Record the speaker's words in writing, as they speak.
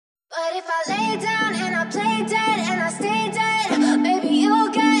But if I lay down and I play dead and I stay dead, maybe you'll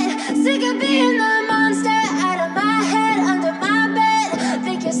get sick of being the monster out of my head, under my bed.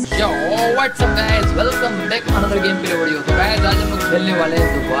 Think you're Yo, what's up guys? Welcome back another gameplay video. तो guys आज हम लोग खेलने वाले हैं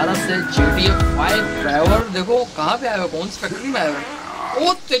दोबारा से GTA 5 driver. देखो कहाँ पे आया हो, कौन सी फैक्ट्री में आया हो?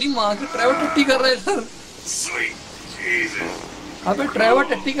 ओ तेरी माँ की ड्राइवर टट्टी कर रहा है सर। अबे ड्राइवर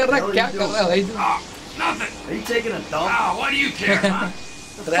टट्टी कर रहा है, क्या कर रहा है भाई तू?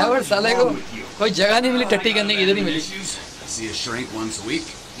 ड्राइवर साले को कोई जगह नहीं मिली टट्टी करने की, इधर ही मिली।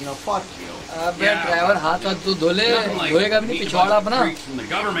 अबे ड्राइवर हाथ हाथ तू धोले, धोएगा भी नहीं पिछवाड़ा अपना।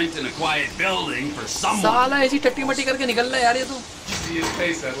 साला ऐसी टट्टी मट्टी करके निकल रहा है यार ये तो।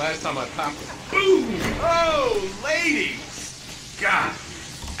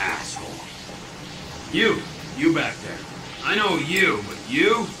 You back there. I know you, but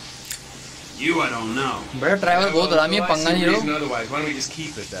you I don't know. बड़ा ड्राइवर बहुत आरामी है, पंगा नहीं लो। Otherwise, why don't we just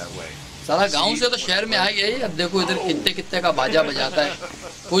keep it that way? साला गांव से तो शहर में आ गया है। अब देखो इधर कितने कितने का बाजा बजाता है,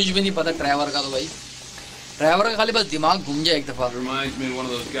 कुछ भी नहीं पता ड्राइवर का। तो भाई ड्राइवर का खाली बस दिमाग घूम जाए एक दफा। Reminds me of one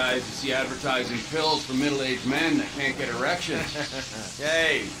of those guys you see advertising pills for middle-aged men that can't get erections.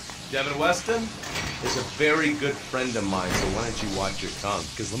 Hey, Devin Weston is a very good friend of mine, so why don't you watch your tongue?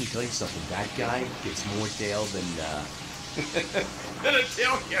 Because let me tell you something, that guy gets more tail than Than a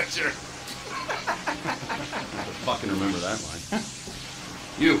tail catcher. I fucking remember that line.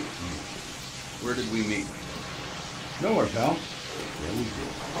 You, where did we meet? nowhere, pal. Yeah, we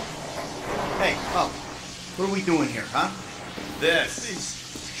did. Hey, oh, what are we doing here, huh? This.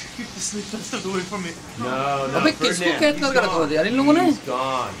 Keep the sleep stuff away from me. No, अबे किसको कैद कर रखा था यार इन लोगों ने? He's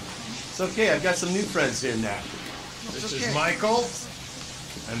gone. It's okay, I've got some new friends here now. This is Michael,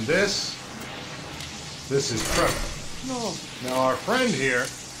 and this is Trevor. No, Now our friend here.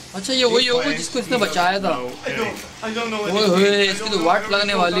 अच्छा ये वही होगा जिसको इसने बचाया था। I don't know ओए anything. होए इसकी तो वाट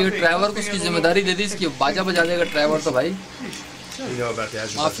लगने वाली है। ड्राइवर को उसकी जिम्मेदारी दे दी, इसकी बाजा बजा देगा ड्राइवर तो भाई। You know about the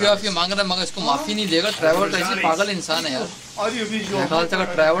माफी वाफी मांग रहा है मगर इसको माफी नहीं देगा। ड्राइवर तो ऐसी पागल इंसान है यार। Audiovisual. मेरे ख्याल से अगर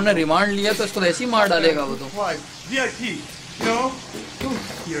ड्राइवर ने रिमांड लिया तो इसको ऐसे ही मार डालेगा वो तो। Why? VIP. No.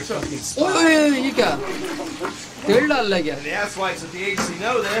 You're fucking ओए ये क्या तेल डाल रहा है क्या? the asswipes at the agency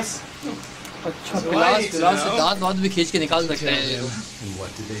know this. अच्छा पिलास पिलास से दांत वांत भी खींच के निकाल सकते हैं ये लोग। And what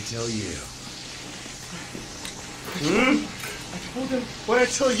did they tell you? I told him what I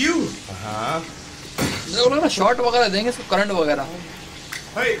tell you. मेरे को लग रहा है शॉट वगैरह देंगे इसको, करंट वगैरह।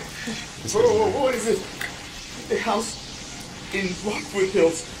 Hey, what is it? The house in Rockwood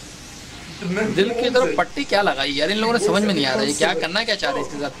Hills. The men दिल की owns तरफ it. पट्टी क्या लगाई यार इन लोगों ने, समझ में नहीं आ रहा है क्या करना क्या चाह रहे हैं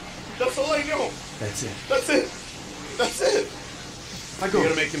इसके साथ। That's all I know. That's it. That's it. That's it. I go. You're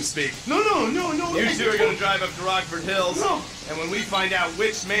gonna make him speak. No. You two are gonna drive up to Rockford Hills, No. and when we find out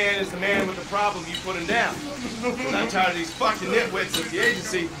which man is the man with the problem, you put him down. And I'm tired of these fucking nitwits at the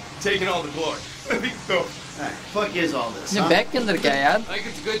agency taking all the glory. No. Fuck is all this, ये huh? Bag के अंदर क्या है यार? I think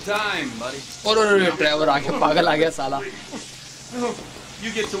it's a good time, buddy. और driver आके पागल आ गया साला।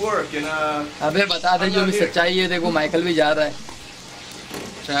 You get to work, and अबे बता दे जो भी सच्चाई है। देखो माइकल भी जा रहा है।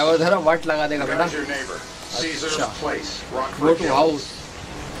 ड्राइवर धरा वाट लगा देगा बेटा। There's your neighbor. Caesar's place. Go Rockford to Hills. House.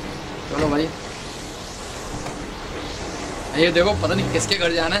 चलो भाई ये देखो पता नहीं किसके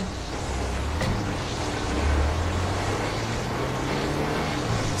घर जाना है।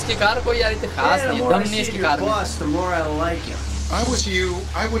 इसकी कार कोई यार इतनी खास Yeah, the नहीं है, more I दम नहीं see इसकी your कार में। boss, the more I like him. I was you,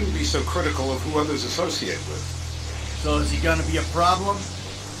 I wouldn't be so critical of who others associate with. So is he gonna be a problem?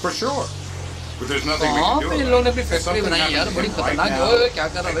 For sure. But there's nothing we कहाँ can do पे इन about लोगों ने it. अपनी If factory something बनाई यार, happens बड़ी to him right खतरनाक now, जगह। क्या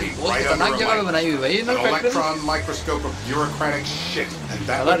कर रहा है भाई, it'd be बहुत right खतरनाक under जगह पे a बनाई हुई है भाई an इन्होंने factory. electron microscope of bureaucratic shit, and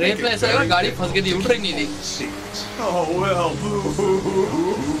that अगर would रेत make में it ऐसा लगा very गाड़ी फंस गई थी, उठ रही नहीं थी। secret. Oh well, boo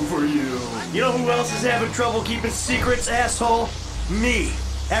for you. You know who else is having trouble keeping secrets, asshole? Me.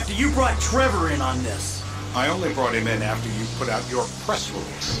 After you brought Trevor in on this. I only brought him in after you put out your press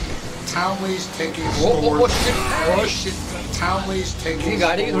release. Townley's taking Oh stores. shit। Townley's taking ये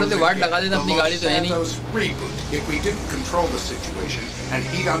गाड़ी की थोड़ी सी वाट लगा देना, अपनी गाड़ी तो है नहीं। Los Santos reboot. If we didn't control the situation and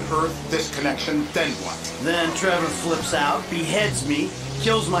he'd unearthed this connection, then what? Then Trevor flips out, beheads me,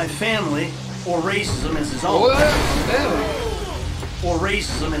 kills my family, or raises them as his own. ओए Or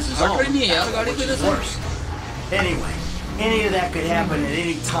raises them as his हट own. रही नहीं है यार गाड़ी Which की is वजह से। worse. Anyway, any of that could happen at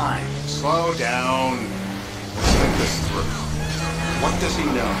any time. Slow down. Let's think this through. What does he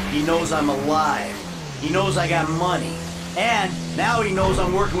know? He knows I'm alive. He knows I got money. And now he knows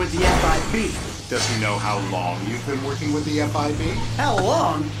I'm working with the FIB. Does he know how long you've been working with the FIB? How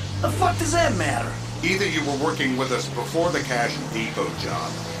long? The fuck does that matter? Either you were working with us before the Cash Depot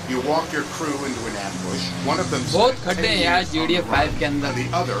job, you walked your crew into an ambush, one of them बहुत spent खड्डे 10 हैं यार years on GTA the 5 run, के अंदर। and the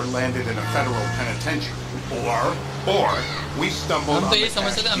other landed in a federal penitentiary. Or Or we stumbled हम on तो the ये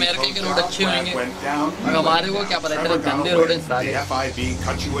समझते थे cash अमेरिका depot के रोड job अच्छे where होंगे। it went down. और हमारे को क्या पता इतने गंदे रोड हैं सारे। The FIB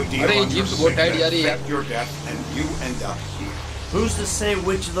cut you a deal अरे on your जीप बहुत टाइट जा रही है यार। sickness, your death, and you end up here. Who's to say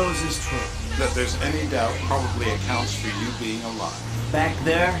which of those is true? That there's any doubt probably accounts for you being alive. Back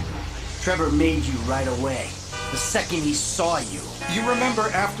there, Trevor made you right away. The second he saw you. You remember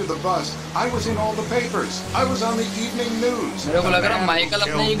after the bust, I was in all the papers. I was on the evening news. मेरे को लग रहा है Michael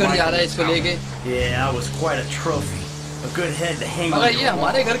अपने ही घर जा रहा है इसको लेके। Yeah, I was quite a trophy. A good head to hang on. मगर ये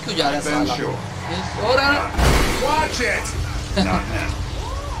हमारे घर क्यों जा रहा है Then साला? sure. और Watch it! Not now.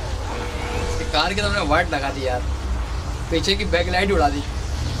 Car की तो हमने वाइट लगा दी यार, पीछे की बैक लाइट उड़ा दी।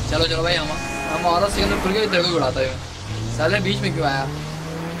 चलो चलो भाई, हमारा सिग्नल खुल गया, तेरे को भी उड़ाता है साले। बीच में क्यों आया?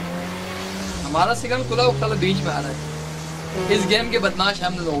 हमारा सिग्नल खुला हुआ बीच में आ रहा है। इस गेम के बदमाश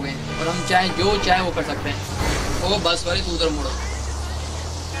हम लोग हैं और हम चाहे जो चाहे वो कर सकते हैं। वो बस वाली तू उधर मुड़ो।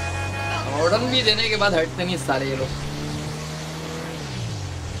 ऑर्डर भी देने के बाद हटते नहीं सारे ये लोग।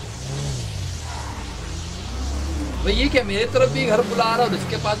 भाई ये क्या मेरे तरफ भी घर बुला रहा है और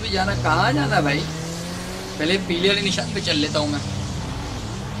इसके पास भी जाना? कहाँ जाना है भाई? पहले पीले वाले निशान पे चल लेता हूँ मैं।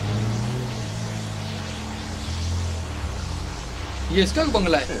 ये इसका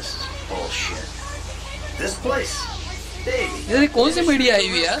बंगला है। This place, Davey. ये कौन सी मीडिया आई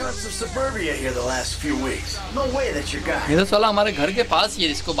हुई यार? Guns of suburbia here the last few weeks. No way that's your guy. ये तो साला हमारे घर के पास ही है,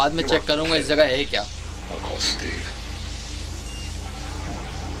 इसको बाद में चेक करूंगा इस जगह है क्या।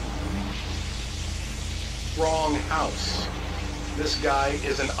 Wrong house. This guy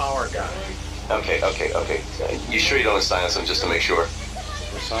isn't our guy. Okay. You sure you don't silence him just to make sure?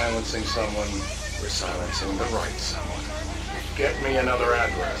 We're silencing someone. We're silencing the right someone. Get me another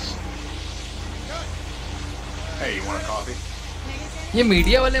address. Hey, you want a coffee? ये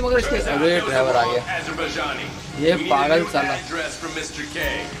media वाले मगर इसके अरे driver आ गया। ये पागल साला।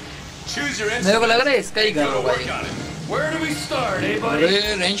 मेरे को लग रहा है इसका ही घर होगा ये।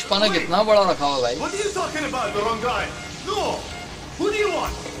 अरे रेंज पाना कितना बड़ा रखा हुआ भाई। What are you talking about, the wrong guy? No. Who do you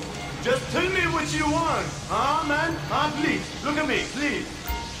want? Just tell me what you want. Huh, man? Huh, please. Look at me, please.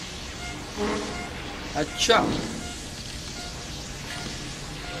 अच्छा।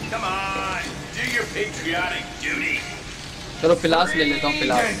 Come on, do your patriotic duty. चलो पिलास ले लेता हूँ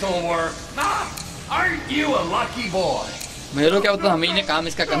पिलास। Dental work. Aren't you a lucky boy? मेरे को क्या पता, हम ही ने काम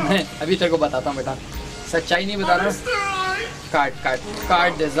इसका करना है। अभी तेरे को बताता हूँ बेटा, सच्चाई नहीं बता रहा।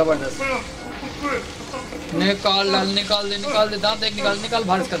 काट दे जबरदस्त। निकाल दे दांत एक निकाल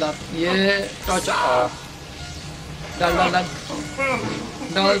बाहर इसका दांत। ये टॉर्चर डाल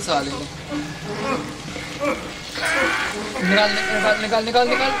साले को। निकाल दे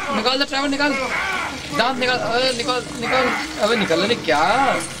ड्राइवर, निकाल दांत निकाल। अरे निकाल अबे निकल नहीं क्या?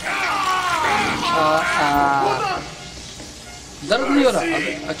 दर्द नहीं हो रहा?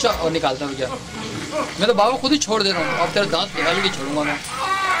 अबे अच्छा, और निकालता हूँ क्या? मैं तो बाबा खुद ही छोड़ दे रहा हूँ। अब तेरा दांत निकाल के छोड़ूंगा मैं।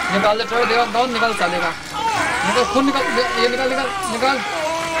 निकाल दे ड्राइवर, देखा दांत निकाल साले का। निकाल खुद निकाल, ये निकाल।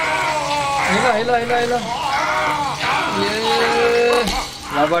 हिला ये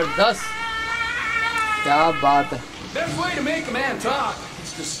जबरदस्त, क्या बात है।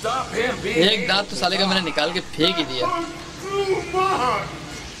 एक दांत तो साले का मैंने निकाल के फेंक ही दिया।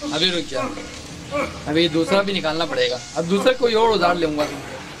 अभी रुक जा, अभी दूसरा भी निकालना पड़ेगा। अब दूसरा कोई और उधार लूंगा।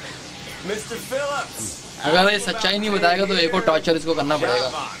 अगर ये सच्चाई नहीं बताएगा तो एक और टॉर्चर इसको करना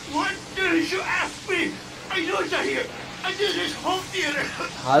पड़ेगा।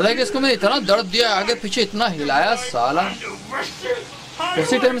 हालांकि इसको मैं इतना दर्द दिया, आगे पीछे इतना हिलाया साला,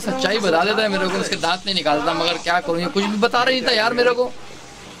 उसी टाइम सच्चाई बता देता है मेरे को। इसके दांत नहीं निकालता, मगर क्या करूँ, ये कुछ भी बता रही था यार मेरे को,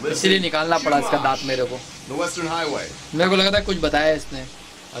 इसीलिए निकालना पड़ा इसका दांत मेरे को। मेरे को लगा था कुछ बताया इसने।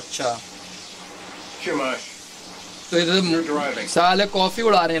 अच्छा तो इधर साले कॉफी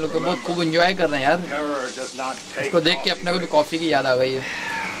उड़ा रहे हैं लोग, बहुत खूब एंजॉय कर रहे हैं यार। इसको देख के अपने को भी कॉफी की याद आ गई है।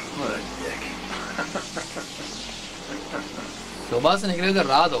 सुबह से निकले तो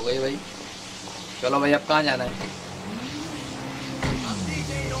रात हो गई भाई। चलो भाई अब कहाँ जाना है?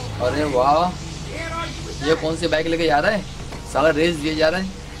 अरे वाह, ये कौन सी बाइक लेके जा रहा है साला? रेस दिए जा रहा है।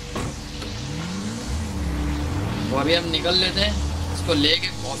 तो अभी हम निकल लेते हैं, इसको लेके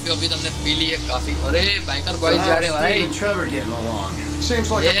कॉफी अभी तो हमने पी ली है काफी। अरे बाइकर बॉयज जा रहे हैं भाई।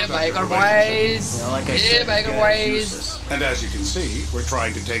 ये biker boys. And as you can see, we're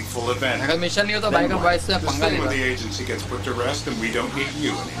trying to take full advantage. अगर मिशन नहीं होता बाइकर बॉयज से This पंगा thing with the लेता। agency gets put to rest and we don't need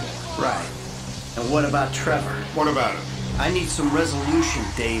you anymore. Right. And what about Trevor? What about him? I need some resolution,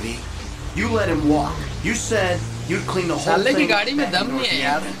 Davey. You let him walk. You said you'd clean the whole साले की thing. गाड़ी में दम नहीं है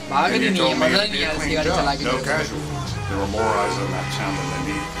यार, भाग And नहीं you है, told me मजा it'd नहीं be है a इसकी clean गाड़ी चला job, के। no casualties. There were more eyes on that town than they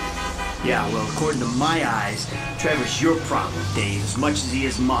need. Yeah, well, according to my eyes, Trevor's your problem, Dave, as much as he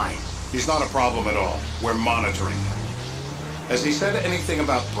is mine. He's not a problem at all. We're monitoring him. Has he said anything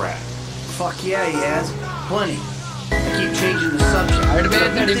about Brad? Fuck yeah, he has. Plenty. I keep changing the subject. Side पे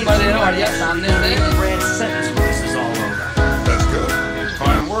इतने डिम्पल दे रहा हूँ बढ़िया सामने से Brad's sentence when this is all over. That's good.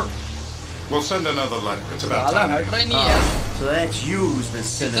 Fine work. We'll send another letter. It's about साला time. हट रही नहीं है So that's you who's been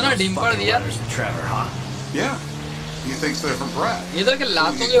sending इतना those डिम्पल fucking दिया letters to Trevor, huh? Yeah. He thinks they're from Brad. इधर के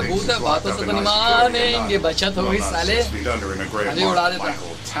लातों के भूत है बातों से तो नहीं मानेंगे बचत हो गई साले अभी उड़ा देता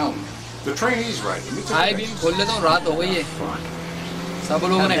The trainee's right. Let me take high a beam picture. खोल लेता हूँ रात हो गई है सब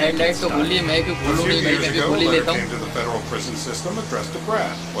लोगों ने हेडलाइट तो खोल ली मैं क्यों A खोलूँ few नहीं भाई years मैं भी ago, a खोल ही letter लेता came हूँ to the federal prison system addressed to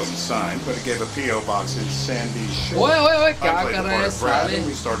Brad. Wasn't signed, but it gave a P.O. box in Sandy Shore. ओए ओए ओए क्या I played कर the रहे part हैं of Brad, साले and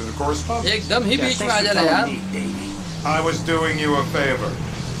we started a correspondence. एकदम ही Yeah, बीच में thanks आ for जा रहा है telling यार me, Davey. I was doing you a favor.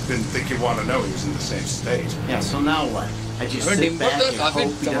 Didn't think you'd want to know he was in the same state. Yeah, so now what? I just अरे sit Dimple back तो and काफी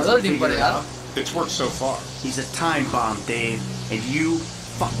hope he जबरदस्त doesn't Dimple figure है it यार out? It's worked so far. He's a time bomb, Dave, and you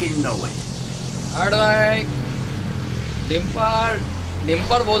fucking know it. हट भाई डिम्पल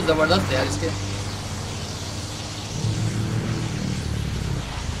डिम्पल बहुत जबरदस्त है यार इसके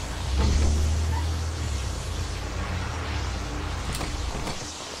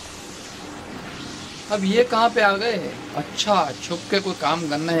अब ये कहाँ पे आ गए अच्छा छुप के कोई काम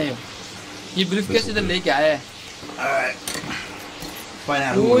करना है ये ब्रीफकेस इधर लेके आया है Find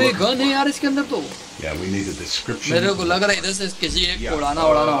out who we're कोई looking गन है यार इसके अंदर तो Yeah, we need a description. मेरे को लग रहा है इधर से किसी एक Yeah, को उड़ाना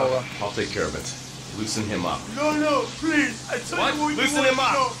उड़ाना होगा I'll take care of it. Loosen him up. No, please. I tell What? you what Loosen you him up.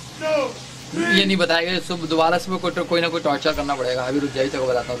 want. No. ये नहीं बताएगा सुबह दोबारा सुबह कोई ना कोई टॉर्चर करना पड़ेगा अभी रुक जाइए तो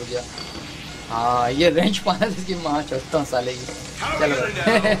बताता हूँ रुक जा हाँ ये रेंज पाना इसकी माँ चलता हूँ साले की How are we चलो gonna know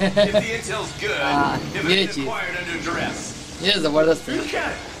if the intel's good, Ah, if ये it's cheese. acquired under duress? ये जबरदस्त है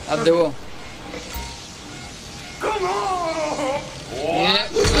अब देखो Come on. ये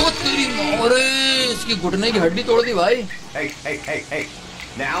ओ तेरी अरे इसकी घुटने की हड्डी तोड़ दी भाई Hey.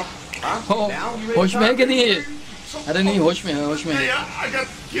 Now? Huh? हो, Now? You ready होश to में है talk? कि नहीं है अरे नहीं होश में है होश में है I got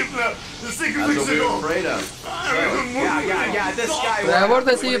kidnapped. The secret That's weeks what we were ago. afraid of. So, yeah, this guy... driver तो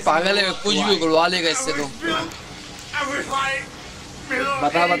ऐसे ही पागल है कुछ भी उगलवा लेगा इससे तो I was like,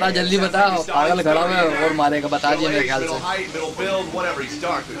 बता जल्दी बता पागल खड़ा हुआ है और मारेगा बता दिया मेरे ख्याल Middle से height, middle build, whatever. He's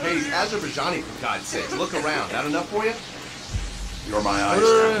dark, but hey, he's Azerbaijani for God's sakes. Look around. Not enough for you? You're my eyes,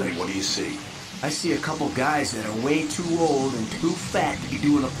 Stanley. What do you see? I see a couple guys that are way too old and too fat to be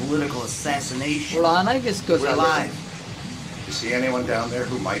doing a political assassination. उड़ाना है किसको We're साले live. You see anyone down there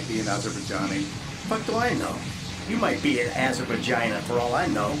who might be an Azerbaijani? Fuck do I know? You might be an Azerbaijani for all I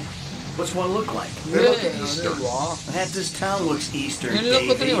know. What's one look like? They look ये, Eastern. अरे वाह Half this town looks Eastern, इन लोग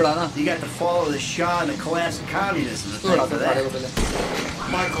को तो नहीं Davey. उड़ाना You got the fall of the Shah and the collapse of communism to तो thank उड़ाते for सारे को that. पहले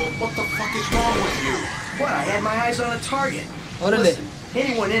Michael, what the fuck is wrong with you? What? I had my eyes on a target. और ले Listen,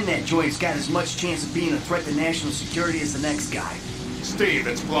 anyone in that joint's got as much chance of being a threat to national security as the next guy. Steve,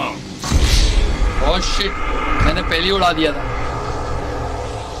 it's blown. Oh shit मैंने पहले ही उड़ा दिया था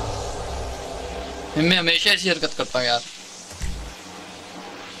मैं हमेशा ऐसी हरकत करता हूँ यार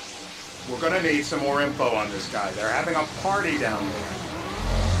We're gonna need some more info on this guy. They're having a party down there.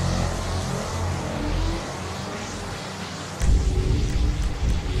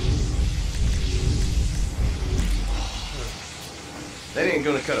 That ain't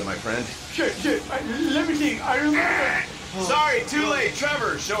gonna cut it, my friend. Shit. Let me think. I remember. Sorry, too late.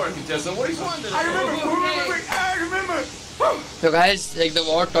 Trevor, show our contestant what he's wanted. I remember. तो guys एक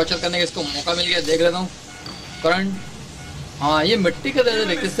दफा और torture करने का इसको मौका मिल गया देख लेता हूँ करंट हाँ ये मिट्टी का दे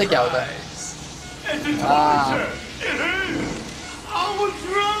देखते इससे क्या होता है हाँ I was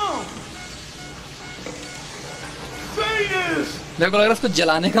wrong. Say this. मेरे को लग रहा है इसको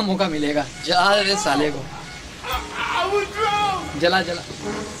जलाने का मौका मिलेगा जला दे साले को I was wrong. जला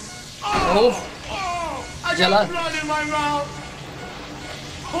ओह I Jala. got blood in my mouth.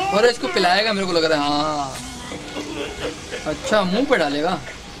 और इसको पिलाएगा मेरे को लग रहा है हाँ अच्छा मुंह पे डालेगा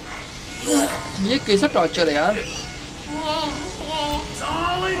ये कैसा टॉर्चर है यार It's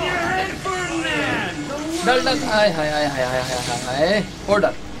all in your head, Ferdinand. डल हाय हाय हाय हाय हाय हाय हाय और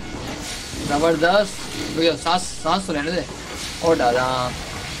डर जबरदस्त भैया सांस तो लेने दे और डाल हाँ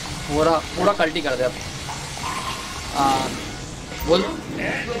पूरा कल्टी कर दे अब हाँ बोल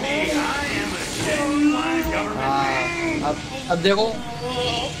हाँ अब देखो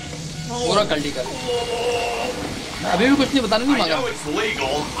पूरा कल्टी कर अभी भी कुछ नहीं बताने नहीं I मांगा know it's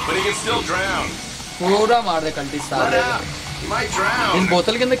legal, but he can still drown. पूरा मार दे कल्टी Run सारे out. He might in drown.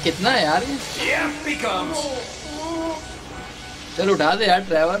 बोतल के अंदर कितना है यार ये Yeah, he comes. चल उठा दे यार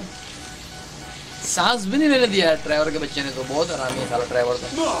ड्राइवर सांस भी नहीं लेने दिया यार ड्राइवर के बच्चे ने तो बहुत आराम है साला ड्राइवर तो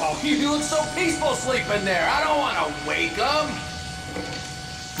Oh, you doing so peaceful sleeping there. I don't want to wake him.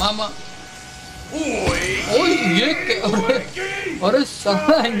 मामा ओए ये अरे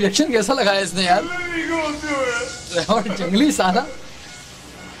साला इंजेक्शन कैसा लगाया इसने यार? ड्राइवर जंगली साला।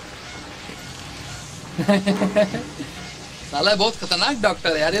 साला बहुत खतरनाक डॉक्टर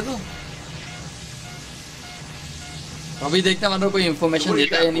है यार ये तो। अभी देखते हैं कोई इंफॉर्मेशन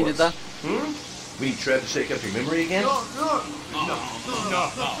देता है या नहीं देता। We need Trev to shake up your memory again? No.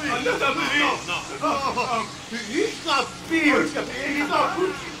 He's not beer. He's not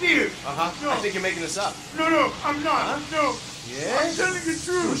beer. I think you're making this up. No, I'm not. No. Yeah? I'm telling the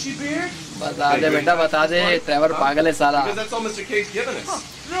truth. Bushy beer? बता दे बेटा बता दे, Trevor पागल है साला। Because that's all Mr. K's given us.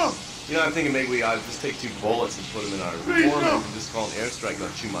 No. You know, I'm thinking maybe we ought to just take 2 bullets and put them in our reform and just call an airstrike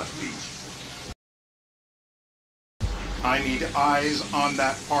on Chumash Beach. I need eyes on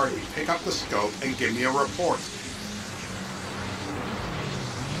that party. Pick up the scope and give me a report.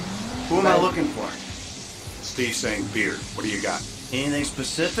 Who am I looking for? Steve saying beard. What do you got? Anything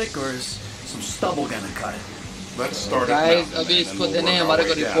specific, or is some stubble gonna cut it? Let's start it guys now, अभी and इसको we'll देने work our हमारे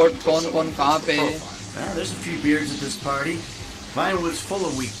को way down report to कौन कौन कहाँ पे है। Well, there's a few beards at this party. Vinewood's full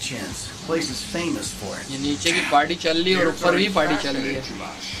of weak chins. Place is famous for it. ये नीचे की पार्टी चल रही है और ऊपर भी पार्टी चल रही है।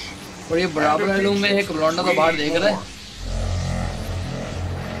 और ये बराबर रूम में एक लौंडा तो बाहर देख रहा है।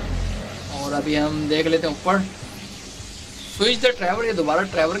 और अभी हम देख लेते हैं ऊपर। स्विच द ट्रैवलर, ये दोबारा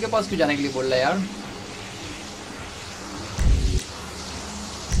ट्रैवलर के पास क्यों जाने के लिए बोल रहा है यार?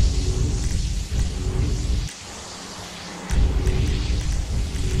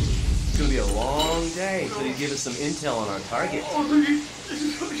 It's gonna be a long day until you give us some intel on our target.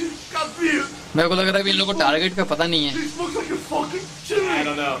 मेरे को लग रहा है इन लोगों को टारगेट का पता नहीं है। I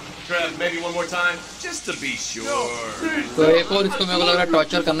don't know. Trev, maybe one more time, just to be sure. तो एक और इसको मेरे को लग रहा है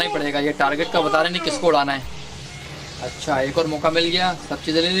टॉर्चर करना ही पड़ेगा। ये टारगेट का बता रहे नहीं किसको उड़ाना है। अच्छा एक और मौका मिल गया, सब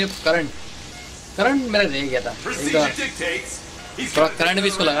चीजें ले ली। करंट मेरा रह गया था, थोड़ा करंट भी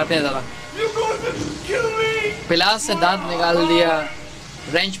इसको लगाते हैं जरा। पिलास से दांत निकाल दिया,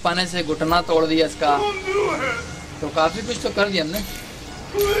 रेंच पाने से घुटना तोड़ दिया इसका, तो काफी कुछ तो कर दिया हमने।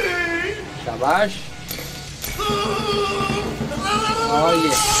 शाबाश। और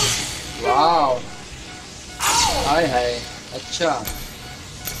ये वाव, हाय हाय। अच्छा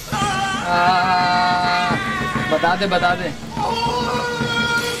बता दे बता अरे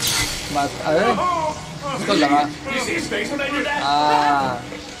इसको लगा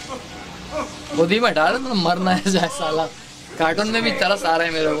बुद्धि में डाल तो मरना है जाए साला। कार्टून में भी तरस आ रहा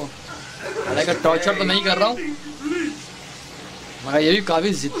है मेरे को। हालांकि टॉर्चर तो नहीं कर रहा हूँ, मगर ये भी काफी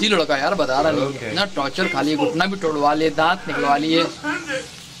जिद्दी लड़का यार, बता रहा नहीं है ना। टॉर्चर खा लिए, घुटना भी तोड़वा लिए, दांत निकलवा लिए,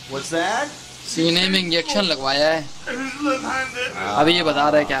 सीने में इंजेक्शन लगवाया है। अभी ये बता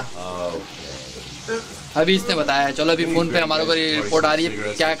रहा है क्या? अभी इसने बताया है। चलो अभी फोन पे हमारे को रिपोर्ट आ रही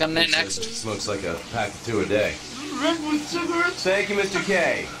है, क्या करना है नेक्स्ट।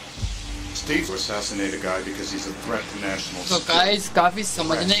 तो गाइस काफी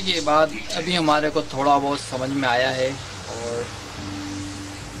समझने के बाद अभी हमारे को थोड़ा बहुत समझ में आया है और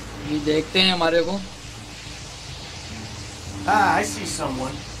ये देखते हैं हमारे को। I see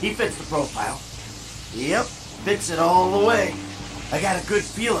someone. He fits the profile. Yep, fits it all the way. I got a good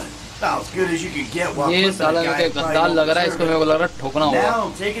feeling. About as good as you can get while ये साला मेरे को गद्दार लग रहा है, इसको मेरे को लग रहा है ठोकना होगा। Now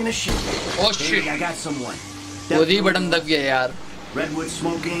I'm taking the shit. Oh shit! I got someone. गोदी बटन दब गया यार। Redwood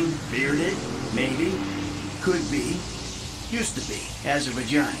smoking, bearded, maybe, could be, used to be, has a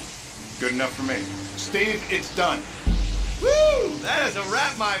vagina. Good enough for me. Steve, it's done. Woo! That is a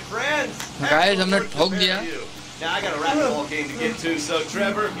wrap, my friend. Guys, हमने ठोक दिया। Now I got a racquetball game to get to, so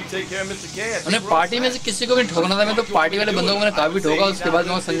Trevor, you take care of Mr. K. हमने party में से किसी को भी ठोकना था। मैं तो पार्टी वाले बंदों को मैंने काफी ठोका, उसके बाद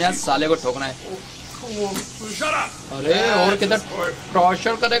मैं समझा साले को ठोकना है। Shut up. अरे और किधर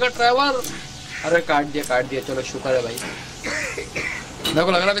टॉर्चर करेगा ट्रैवलर? अरे काट दिया। चलो शुक्र है भाई, मेरे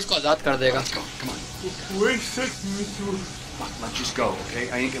को लग रहा है इसको आजाद कर देगा। Fuck, let's just go, okay?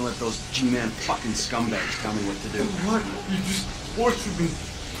 I ain't gonna let those G-Man fucking scumbags tell me what to do. What? You just tortured me.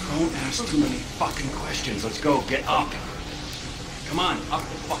 Don't ask too many fucking questions. Let's go. Get up. Come on, up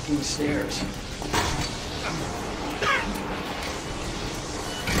the fucking stairs.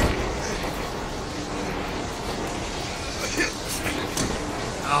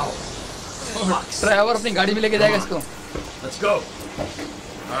 Ow. Driver अपनी गाड़ी में लेके जाएगा इसको। Let's go.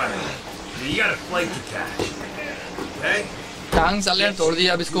 Alright. You got a flight to catch. Okay? टांग साले ने तोड़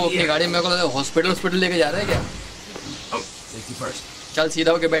दिया। अब इसको अपनी गाड़ी में हॉस्पिटल लेके जा रहा है क्या? Safety first. चल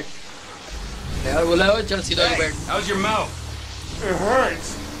सीधा होके बैठ। ड्राइवर बोला है चल सीधा होके बैठ। How's your mouth? It hurts.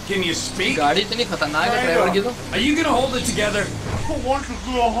 Can you speak? गाड़ी इतनी खतरनाक है ड्राइवर की तो। Are you gonna hold it together? I want to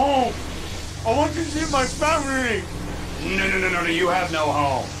go home. I want to see my family. No. You have no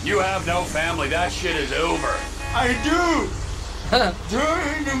home. You have no family. That shit is over. I do.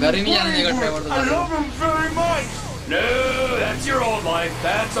 घर ही नहीं जाने देगा Trevor तो। I love him very much. No, that's your old life.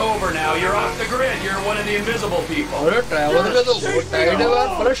 That's over now. You're off the grid. You're one of the invisible people. अरे Trevor का तो बहुत tight है यार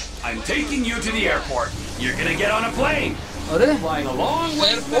flush. I'm taking you to the airport. You're gonna get on a plane. अरे Flying a long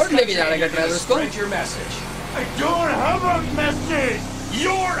way to airport लेके जा रहा है ट्रैवर को। spread your message. I don't have a message.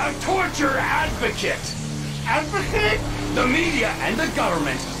 You're a torture advocate. Advocate? The media and the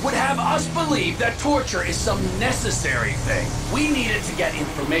government would have us believe that torture is some necessary thing. We needed to get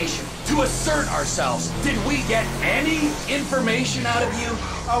information, to assert ourselves. Did we get any information out of you?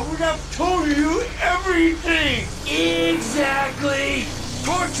 I would have told you everything. Exactly!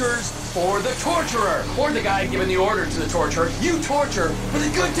 Torture's for the torturer, or the guy giving the order to the torturer. You torture for the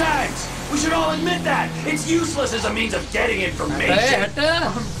good times. We should all admit that. It's useless as a means of getting information.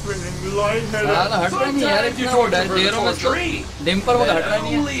 I'm feeling lightheaded. साला हट रहा नहीं यार Sometimes you इतना वो torture for the डेरों में इसको torturee. डिम्पर वो But हट रहा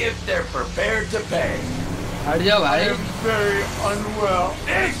नहीं है। only if they're prepared to pay. हट जाओ I भाई। am very unwell.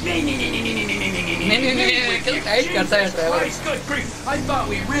 नहीं टाइट करता है Trevor. Christ, good grief. I thought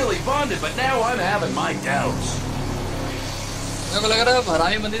we really bonded, but now I'm having my doubts. मेरे को लग रहा है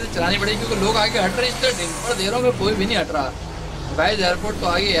हरामी बंदी से चलानी पड़ेगी क्योंकि लोग आगे हट रहे हैं। इतने डिम्पर दे रहा हूँ कोई भी नहीं हट रहा। गाइस एयरपोर्ट तो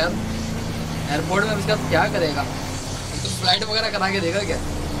आ गई यार। एयरपोर्ट में उसका क्या करेगा? तो फ्लाइट वगैरह करा के देगा क्या?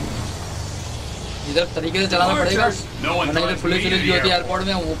 इधर तरीके से चलाना पड़ेगा वरना इधर पुलिस जो होती है एयरपोर्ट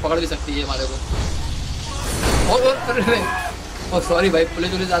में वो पकड़ भी सकती है हमारे को। और सॉरी भाई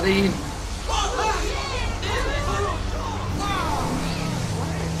पुलिस आते ही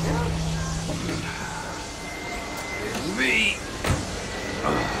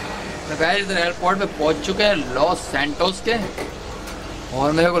इधर एयरपोर्ट पे पहुंच चुके हैं लॉस सैंटोस के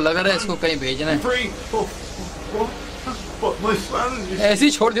और मेरे को लग रहा है इसको कहीं भेजना है। ऐसे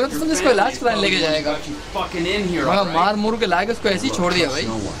ही छोड़ दिया तो तुम इसको इलाज कराने लेके जाएगा। मैं मार मुर के लाके उसको ऐसे ही छोड़ दिया भाई।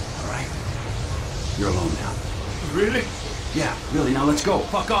 You're alone now. Really? Yeah, really. Now let's go.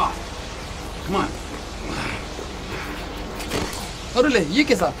 Fuck off. Come on. अरे ले ये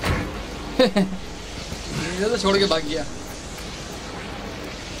कैसा? ये तो छोड़ के भाग गया।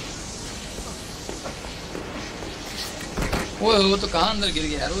 वो तो कहाँ अंदर गिर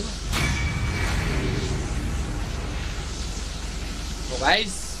गया यार वो तो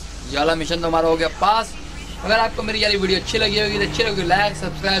गाइस ये वाला मिशन तो हमारा हो गया पास। अगर आपको मेरी यारी वीडियो अच्छी लगी होगी तो अच्छी लगी लाइक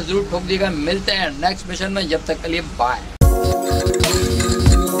सब्सक्राइब जरूर ठोक दीजिएगा। मिलते हैं नेक्स्ट मिशन में, जब तक के लिए बाय।